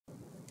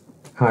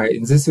Hi,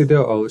 in this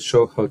video I'll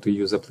show how to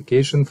use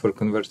application for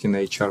converting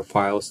HR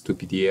files to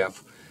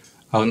PDF.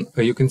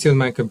 You can see on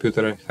my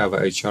computer I have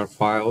HR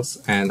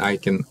files and I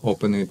can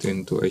open it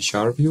into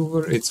HR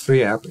viewer. It's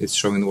free app, it's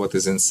showing what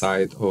is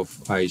inside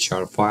of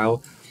HR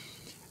file.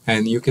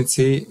 And you can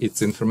see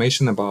it's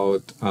information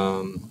about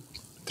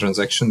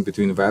transaction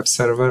between web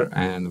server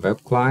and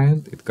web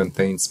client. It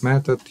contains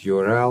method,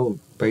 URL,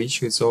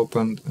 page is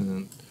opened,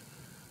 and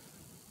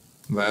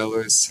value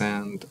is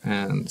sent,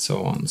 and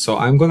so on. So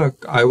I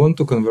want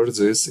to convert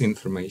this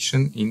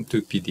information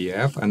into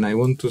PDF, and I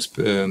want to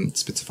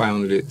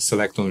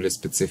select only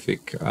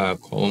specific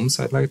columns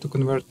I'd like to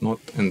convert, not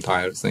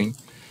entire thing.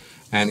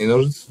 And in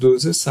order to do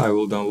this, I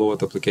will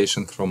download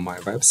application from my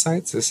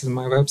website. This is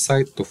my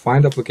website. To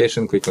find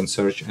application, click on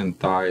search and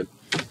type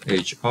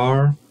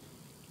HR.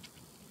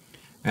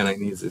 And I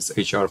need this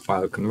HR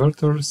file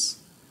converters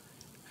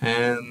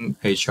and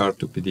HR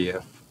to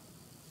PDF.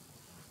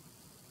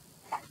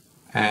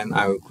 And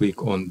I will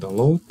click on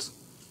download.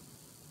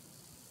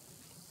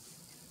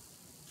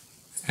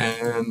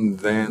 And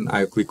then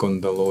I click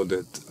on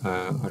downloaded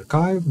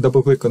archive,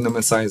 double click on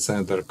MSI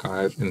and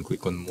archive and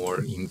click on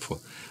more info.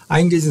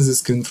 I'm getting this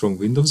screen from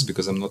Windows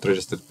because I'm not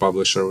registered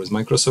publisher with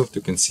Microsoft.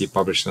 You can see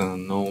publisher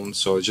unknown.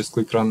 So just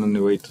click run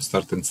anyway to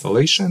start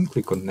installation,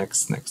 click on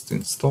next to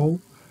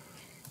install,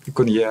 click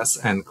on yes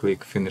and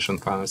click finish on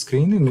final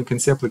screen, and you can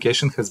see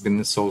application has been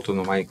installed on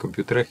my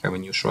computer. I have a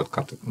new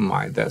shortcut on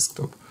my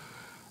desktop.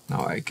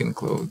 Now I can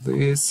close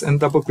this and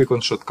double click on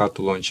shortcut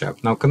to launch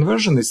app. Now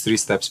conversion is 3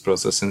 steps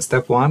process. In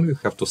step 1 we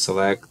have to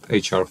select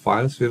HR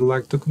files we'd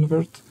like to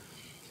convert.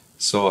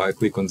 So I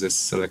click on this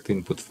select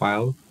input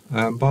file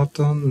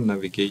button,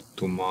 navigate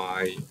to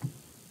my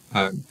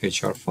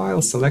HR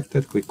file, select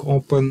it, click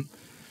open,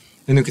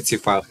 and you can see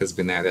file has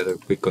been added. I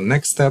click on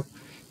next step.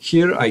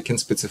 Here I can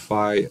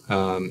specify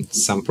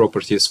some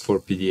properties for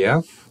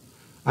PDF.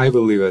 I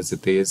will leave as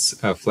it is,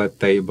 a flat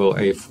table,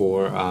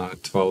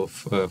 A4,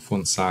 12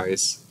 font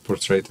size,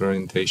 portrait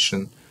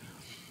orientation.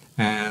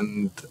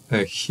 And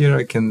here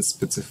I can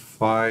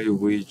specify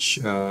which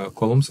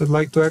columns I'd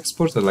like to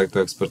export. I'd like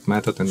to export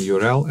method and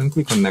URL and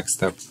click on next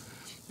step.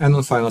 And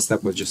on final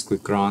step I'll just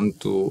click run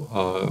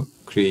to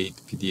create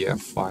PDF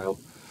file.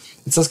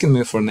 It's asking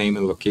me for name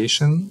and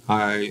location.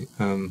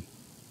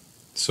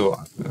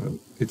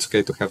 It's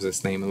okay to have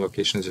this name and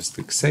location, just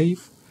click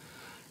save.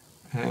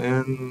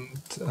 And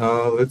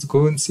let's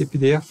go and see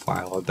PDF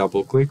file. I'll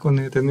double click on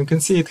it and you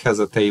can see it has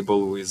a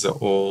table with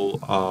all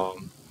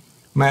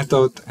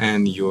method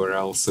and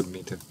URL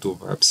submitted to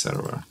web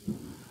server.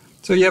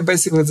 So yeah,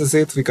 basically that's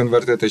it. We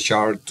converted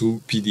HR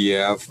to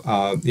PDF.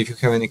 If you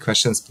have any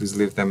questions, please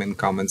leave them in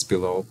comments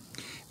below.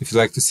 If you'd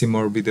like to see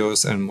more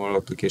videos and more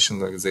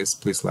applications like this,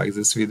 please like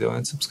this video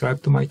and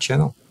subscribe to my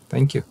channel.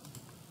 Thank you.